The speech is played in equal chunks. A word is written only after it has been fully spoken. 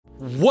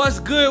What's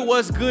good?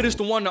 What's good? It's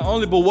the one and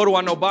only, but what do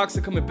I know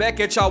boxing, coming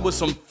back at y'all with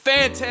some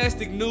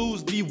fantastic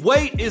news. The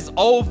wait is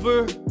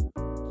over.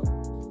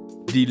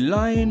 The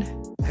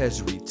Lion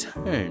has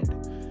returned.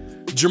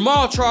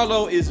 Jermall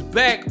Charlo is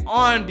back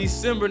on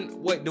December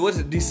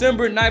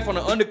 9th on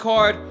the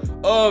undercard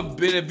of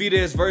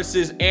Benavidez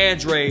versus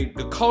Andrade,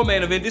 the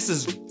co-main event. This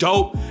is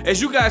dope.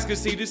 As you guys can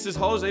see, this is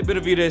Jose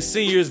Benavidez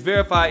Sr.'s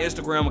verified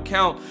Instagram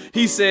account.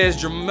 He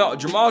says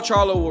Jermall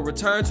Charlo will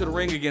return to the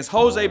ring against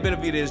Jose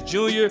Benavidez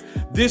Jr.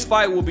 This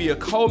fight will be a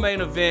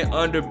co-main event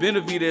under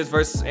Benavidez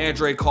versus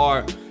Andrade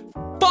card.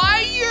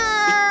 Fire!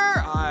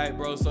 Alright,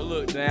 bro. So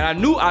look, man,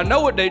 I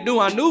know what they do.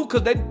 I knew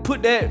because they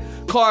put that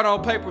card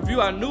on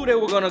pay-per-view. I knew they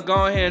were gonna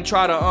go ahead and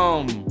try to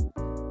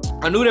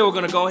I knew they were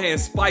gonna go ahead and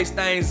spice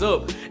things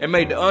up and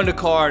make the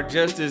undercard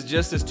just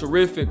as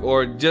terrific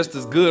or just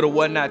as good or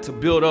whatnot to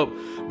build up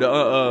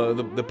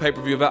the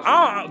pay-per-view event.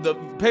 The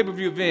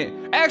pay-per-view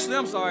event. Actually,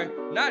 I'm sorry,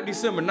 not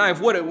December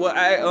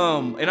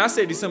 9th. And I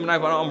said December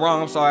 9th, I'm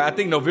wrong. I'm sorry. I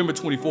think November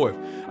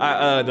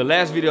 24th. The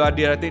last video I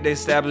did, I think they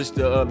established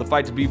the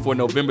fight to be for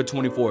November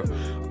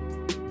 24th.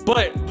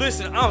 But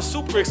listen, I'm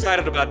super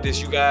excited about this,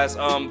 you guys.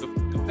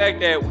 The fact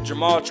that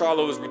Jermall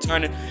Charlo is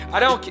returning,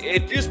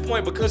 at this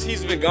point, because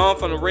he's been gone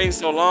from the ring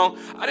so long,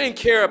 I didn't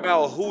care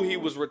about who he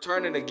was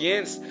returning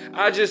against.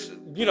 I just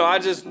knew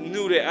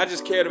that I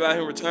just cared about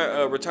him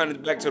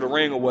returning back to the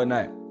ring or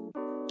whatnot.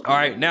 All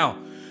right, now,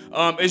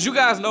 as you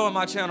guys know in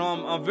my channel,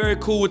 I'm very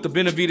cool with the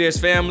Benavidez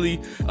family.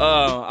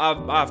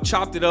 I've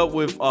chopped it up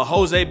with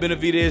Jose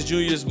Benavidez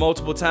Jr.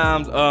 multiple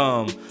times,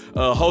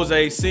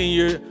 Jose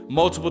Sr.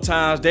 multiple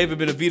times, David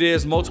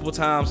Benavidez multiple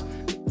times.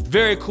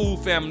 Very cool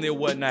family and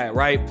whatnot,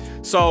 right?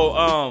 So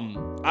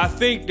I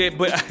think that,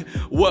 but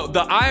what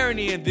the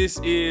irony in this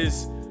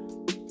is,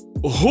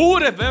 who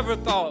would have ever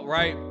thought,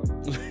 right?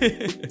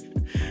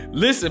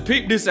 Listen,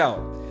 peep this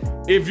out.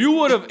 If you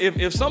would have,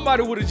 if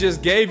somebody would have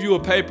just gave you a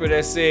paper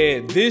that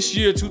said this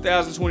year,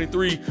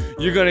 2023,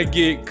 you're gonna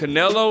get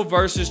Canelo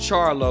versus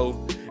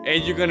Charlo,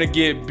 and you're gonna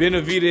get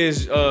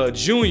Benavidez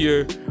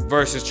Jr.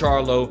 versus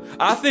Charlo,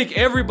 I think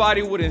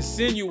everybody would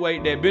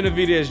insinuate that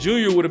Benavidez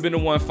Jr. would have been the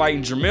one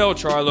fighting Jermall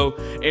Charlo,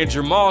 and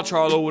Jermall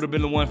Charlo would have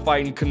been the one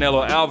fighting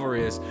Canelo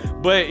Alvarez.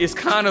 But it's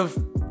kind of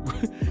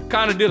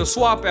did a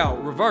swap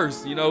out,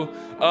 reverse, you know.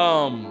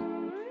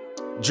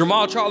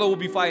 Jermall Charlo will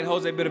be fighting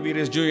Jose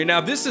Benavidez Jr.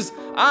 Now,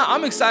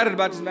 I'm excited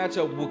about this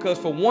matchup because,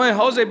 for one,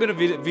 Jose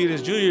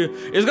Benavidez Jr.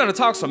 is gonna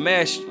talk some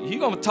mash. He's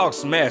gonna talk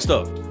some mash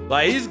stuff.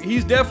 Like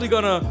he's definitely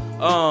gonna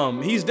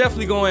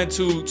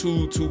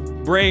to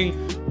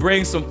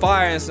bring some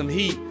fire and some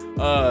heat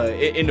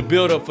in the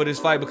build up for this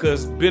fight,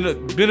 because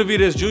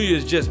Benavidez Jr.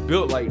 is just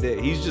built like that.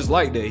 He's just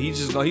like that.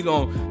 He's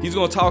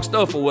gonna talk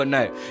stuff or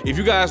whatnot. If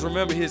you guys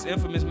remember his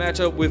infamous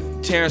matchup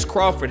with Terrence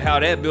Crawford, how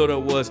that build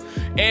up was,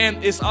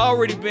 and it's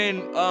already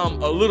been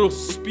a little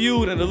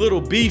spewed and a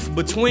little beef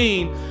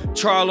between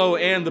Charlo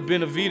and the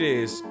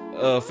Benavidez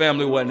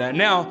family and whatnot.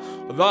 Now,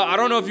 I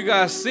don't know if you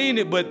guys seen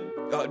it, but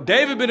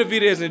David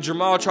Benavidez and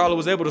Jermall Charlo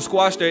was able to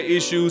squash their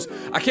issues.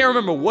 I can't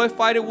remember what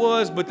fight it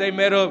was, but they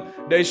met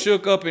up, they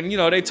shook up, and, you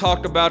know, they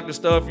talked about the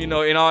stuff, you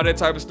know, and all that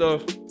type of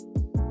stuff.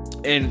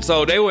 And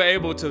so they were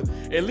able to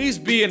at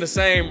least be in the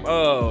same,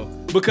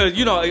 because,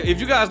 you know, if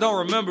you guys don't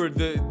remember,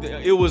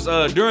 it was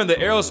during the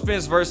Errol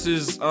Spence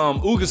versus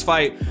Ugas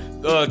fight,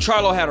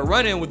 Charlo had a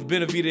run-in with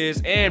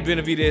Benavidez and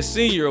Benavidez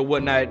Sr. or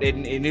whatnot,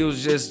 and it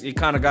was just, it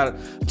kind of got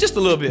just a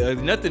little bit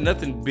ugly.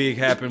 Nothing big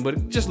happened,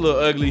 but just a little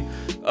ugly.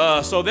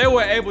 So they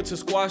were able to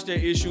squash their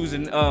issues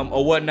and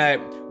or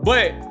whatnot.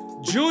 But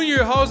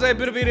Jose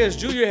Benavidez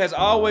Jr. has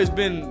always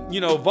been,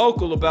 you know,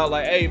 vocal about,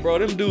 like, hey, bro,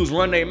 them dudes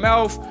run their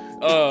mouth.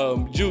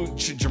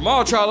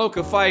 Jermall Charlo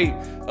could fight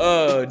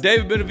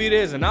David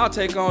Benavidez, and I'll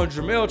take on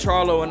Jermall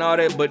Charlo and all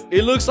that. But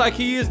it looks like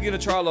he is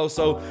getting Charlo,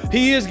 so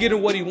he is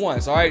getting what he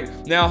wants. All right,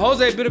 now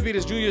Jose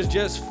Benavidez Jr.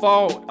 just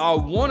fought, I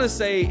want to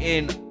say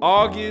in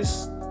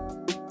August,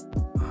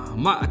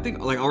 I think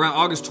like around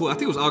August 12th. I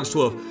think it was August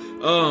 12th.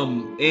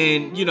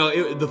 And you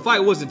know, the fight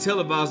wasn't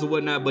televised or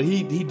whatnot, but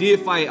he did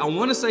fight. I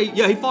want to say,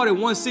 yeah, he fought at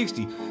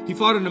 160. He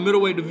fought in the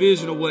middleweight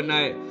division or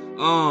whatnot.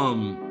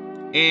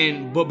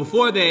 But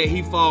before that,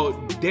 he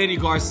fought Danny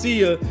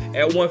Garcia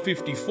at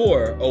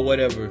 154 or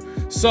whatever.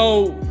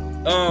 So,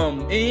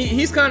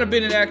 he's kind of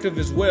been inactive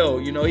as well.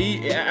 You know,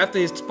 after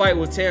his fight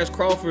with Terrence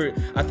Crawford,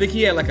 I think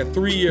he had like a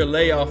 3-year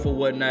layoff or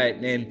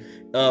whatnot, and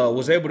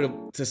was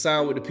able to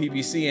sign with the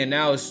PBC, and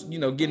now it's, you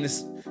know, getting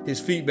his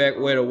feet back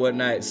wet or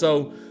whatnot.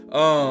 So,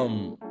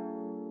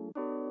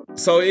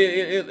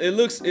 it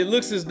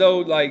looks as though,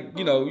 like,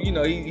 you know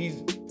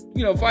he's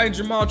fighting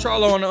Jermall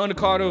Charlo on the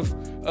undercard of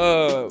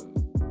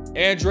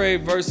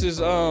Andrade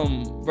versus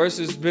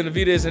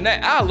Benavidez, and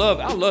that I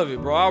love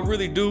it, bro. I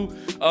really do.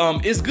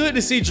 It's good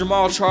to see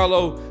Jermall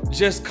Charlo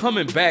just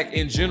coming back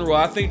in general.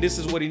 I think this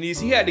is what he needs.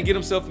 He had to get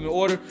himself in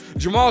order.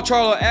 Jermall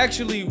Charlo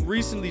actually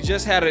recently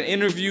just had an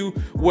interview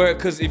where,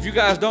 because if you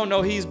guys don't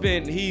know, he's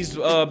been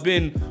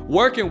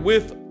working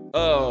with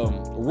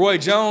Roy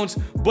Jones,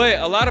 but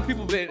a lot of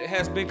people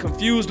has been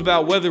confused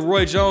about whether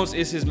Roy Jones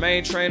is his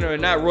main trainer or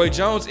not. Roy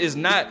Jones is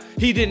not.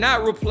 He did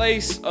not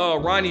replace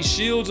Ronnie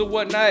Shields or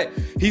whatnot.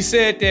 He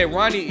said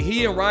that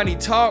he and Ronnie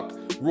talked.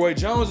 Roy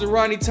Jones and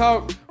Ronnie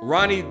talked.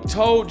 Ronnie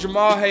told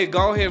Jermall, hey,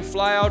 go ahead and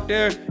fly out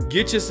there,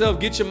 get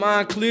your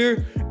mind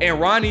clear. And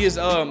Ronnie is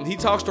he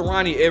talks to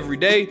Ronnie every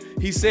day.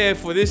 He said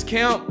for this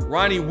camp,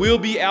 Ronnie will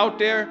be out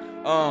there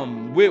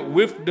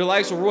with the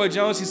likes of Roy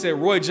Jones. He said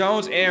Roy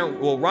Jones and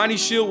Ronnie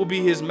Shield will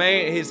be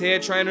his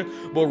head trainer,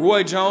 but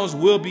Roy Jones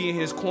will be in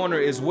his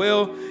corner as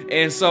well.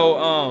 And so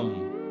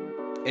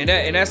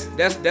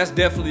that's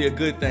definitely a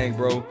good thing,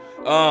 bro.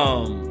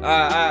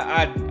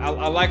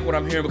 I like what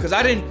I'm hearing, because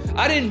I don't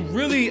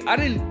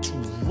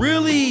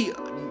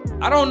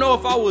know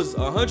if I was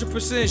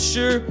 100%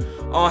 sure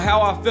on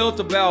how I felt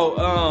about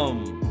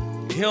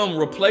him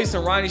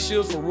replacing Ronnie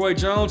Shields for Roy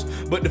Jones,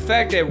 but the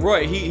fact that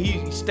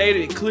he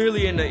stated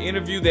clearly in the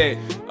interview that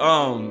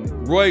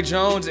Roy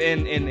Jones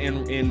and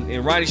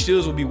Ronnie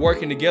Shields will be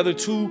working together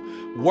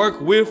to work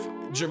with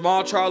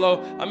Jermall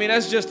Charlo. I mean,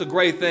 that's just a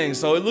great thing.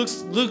 So it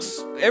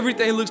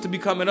everything looks to be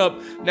coming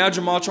up. Now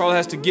Jermall Charlo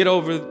has to get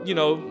over, you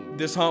know,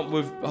 this hump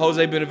with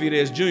Jose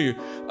Benavidez Jr.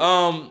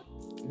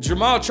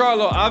 Jermall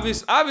Charlo,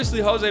 obviously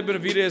Jose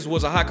Benavidez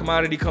was a hot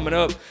commodity coming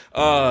up.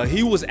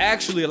 He was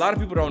actually, a lot of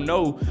people don't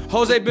know,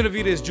 Jose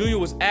Benavidez Jr.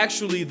 was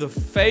actually the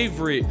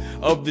favorite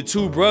of the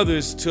two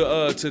brothers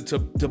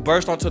to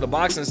burst onto the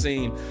boxing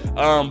scene.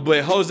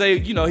 But Jose,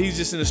 you know, he's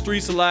just in the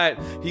streets a lot.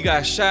 He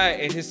got shot,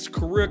 and his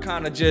career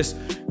kind of just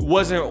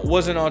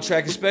wasn't on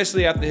track,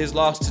 especially after his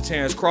loss to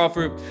Terrence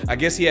Crawford. I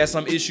guess he had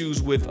some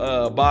issues with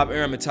Bob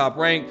Arum at Top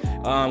Rank,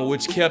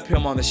 which kept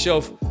him on the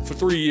shelf for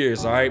 3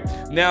 years. All right,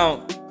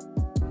 now,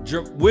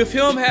 with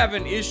him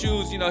having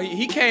issues, you know,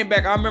 he came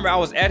back. I remember I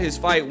was at his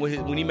fight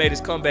when he made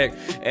his comeback,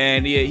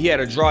 and he had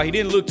a draw. He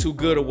didn't look too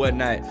good or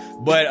whatnot.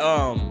 But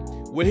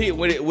with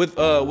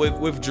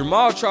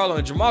Jermall Charlo,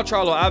 and Jermall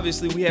Charlo,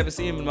 obviously we haven't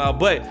seen him in a while,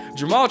 but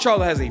Jermall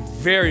Charlo has a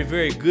very,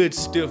 very good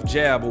stiff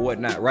jab or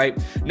whatnot, right?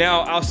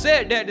 Now, I've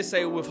said that to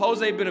say, with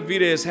Jose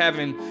Benavidez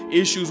having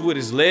issues with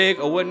his leg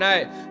or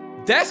whatnot,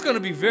 that's going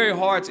to be very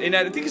hard and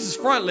I think it's his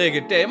front leg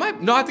at that. I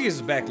think it's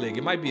his back leg.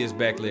 It might be his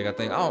back leg, I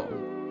think.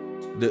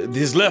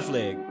 His left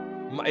leg,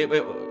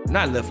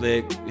 not left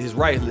leg, his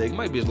right leg. It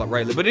might be his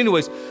right leg. But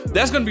anyways,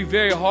 that's gonna be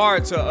very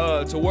hard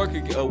to work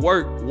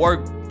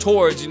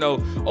towards, you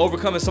know,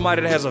 overcoming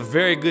somebody that has a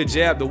very good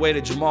jab the way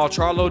that Jermall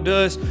Charlo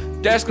does.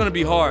 That's gonna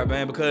be hard,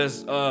 man,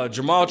 because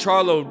Jermall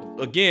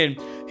Charlo, again,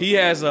 he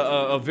has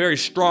a very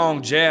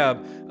strong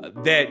jab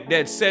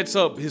that sets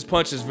up his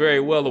punches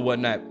very well or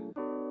whatnot.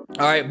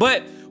 All right,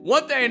 but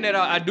one thing that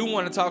I do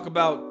want to talk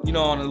about, you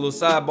know, on a little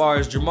sidebar,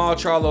 is Jermall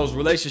Charlo's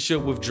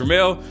relationship with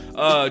Jermall.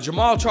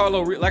 Jermall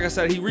Charlo, like I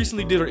said, he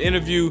recently did an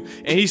interview,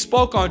 and he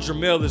spoke on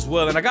Jermall as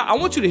well. And I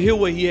want you to hear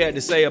what he had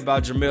to say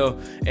about Jermall,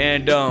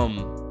 and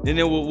then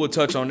we'll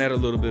touch on that a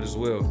little bit as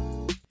well.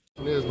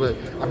 But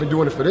I've been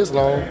doing it for this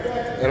long,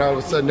 and all of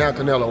a sudden now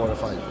Canelo want to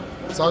fight.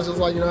 So I was just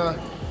like, you know,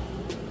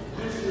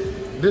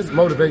 this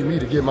motivates me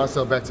to get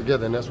myself back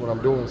together, and that's what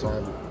I'm doing. So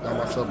I got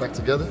myself back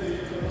together,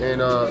 and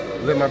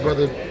let my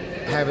brother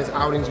have his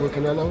outings with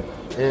Canelo,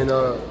 and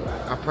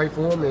I pray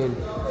for him, and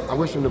I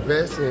wish him the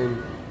best, and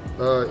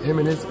him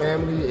and his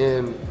family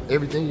and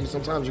everything.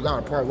 Sometimes you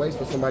gotta part ways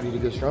for somebody to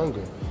get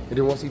stronger, and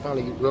then once he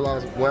finally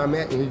realizes where I'm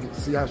at and he can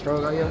see how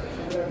strong I am,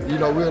 you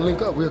know, we'll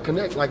link up, we'll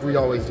connect like we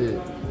always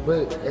did.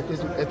 But at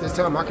this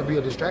time, I could be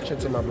a distraction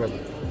to my brother,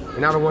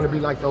 and I don't want to be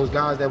like those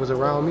guys that was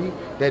around me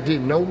that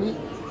didn't know me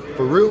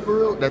for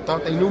real, that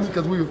thought they knew me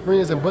because we were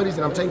friends and buddies,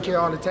 and I'm taking care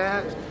of all the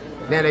tabs.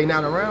 Now they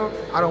not around.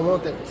 I don't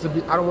want that to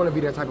be. I don't want to be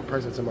that type of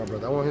person to my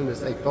brother. I want him to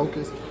stay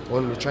focused. I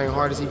want him to train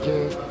hard as he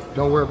can.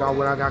 Don't worry about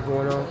what I got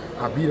going on.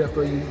 I'll be there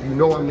for you. You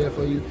know I'm there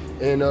for you.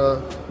 And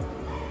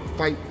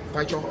fight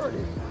your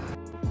hardest.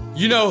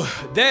 You know,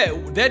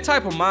 that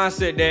type of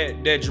mindset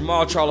that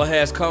Jermall Charlo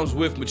has comes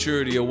with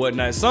maturity or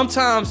whatnot.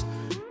 Sometimes,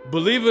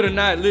 believe it or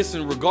not,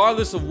 listen,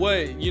 regardless of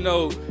what, you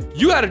know,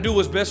 you got to do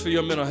what's best for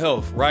your mental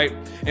health, right?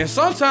 And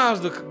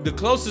sometimes the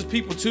closest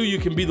people to you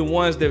can be the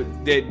ones that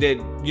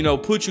you know,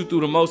 put you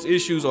through the most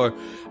issues or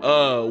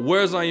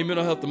wears on your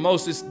mental health the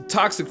most. It's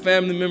toxic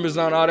family members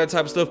and all that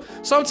type of stuff.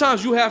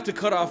 Sometimes you have to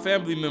cut off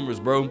family members,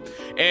 bro.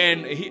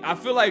 And I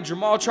feel like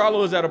Jermall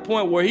Charlo is at a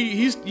point where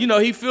he's you know,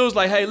 he feels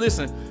like, hey,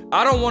 listen,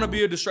 I don't want to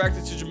be a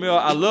distraction to Jermall.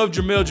 I love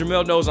Jermall.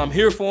 Jermall knows I'm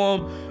here for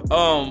him.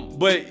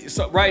 But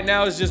so right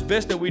now it's just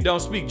best that we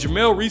don't speak.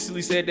 Jermall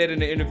recently said that in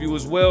the interview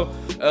as well.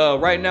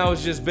 Right now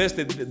it's just best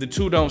that the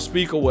two don't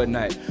speak or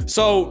whatnot.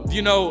 So,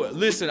 you know,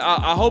 listen,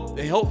 I hope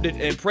that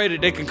and pray that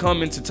they can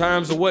come into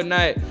terms or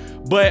whatnot.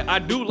 But I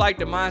do like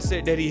the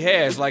mindset that he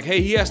has. Like,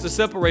 hey, he has to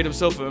separate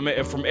himself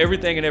from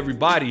everything and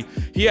everybody.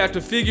 He has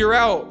to figure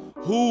out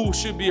who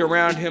should be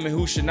around him and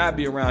who should not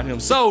be around him.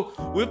 So,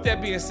 with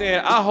that being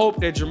said, I hope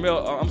that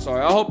Jermall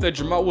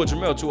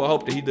too, I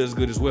hope that he does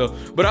good as well.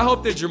 But I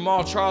hope that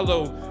Jermall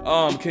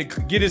Charlo can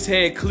get his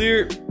head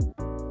cleared,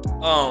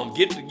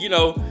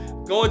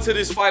 go into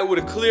this fight with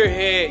a clear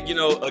head. You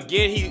know,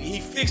 again, he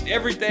fixed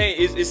everything.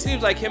 It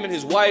seems like him and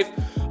his wife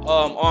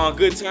are on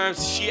good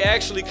terms. She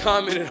actually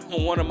commented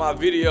on one of my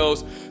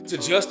videos to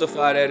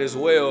justify that as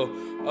well.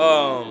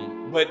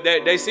 But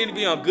they seem to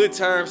be on good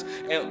terms.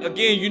 And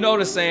again, you know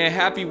the saying,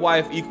 happy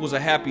wife equals a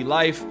happy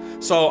life.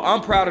 So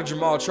I'm proud of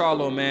Jermall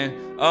Charlo, man.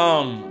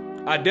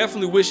 I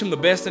definitely wish him the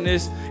best in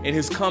this, and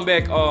his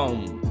comeback.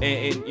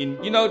 And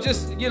you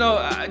know,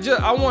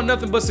 I want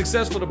nothing but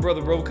success for the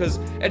brother, bro. Because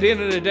at the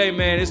end of the day,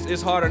 man,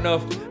 it's hard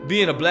enough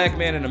being a black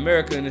man in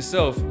America in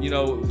itself, you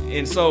know.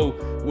 And so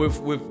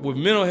with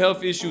mental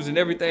health issues and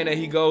everything that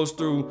he goes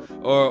through,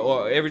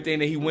 or everything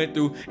that he went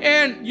through,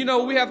 and you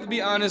know, we have to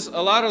be honest,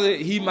 a lot of it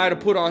he might have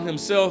put on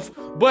himself,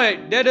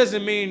 but that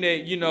doesn't mean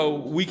that, you know,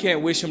 we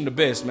can't wish him the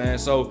best, man.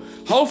 So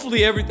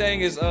hopefully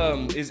everything is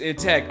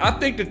intact. I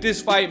think that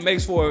this fight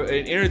makes for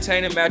an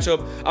entertaining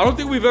matchup. I don't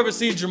think we've ever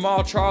seen Jermall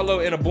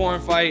Charlo in a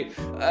boring fight.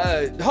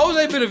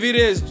 Jose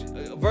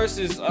Benavidez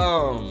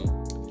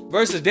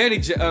versus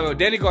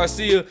Danny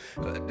Garcia,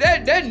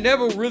 that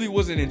never really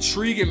was an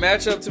intriguing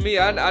matchup to me.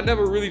 I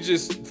never really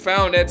just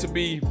found that to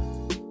be,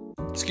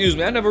 excuse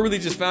me, I never really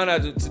just found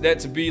out that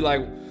to be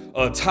like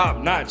a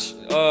top-notch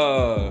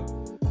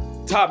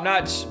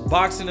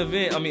boxing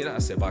event. I mean, I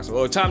said boxing,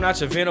 or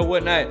top-notch event or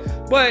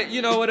whatnot. But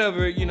you know,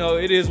 whatever, you know,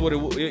 it is what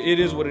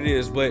it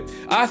is. But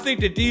I think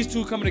that these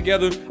two coming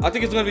together, I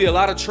think it's gonna be a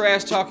lot of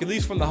trash talk, at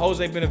least from the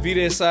Jose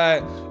Benavidez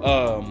side.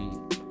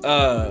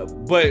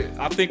 But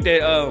I think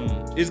that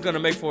it's gonna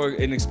make for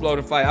an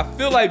exploding fight. I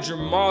feel like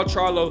Jermall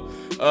Charlo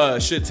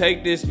should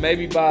take this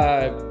maybe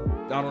by,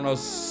 I don't know,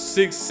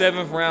 6th,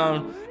 7th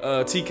round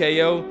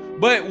TKO.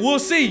 But we'll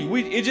see.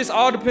 It just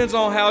all depends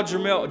on how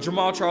Jermall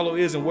Charlo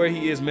is and where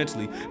he is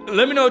mentally.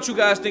 Let me know what you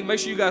guys think. Make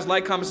sure you guys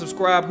like, comment,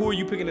 subscribe. Who are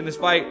you picking in this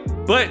fight?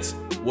 But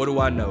what do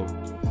I know?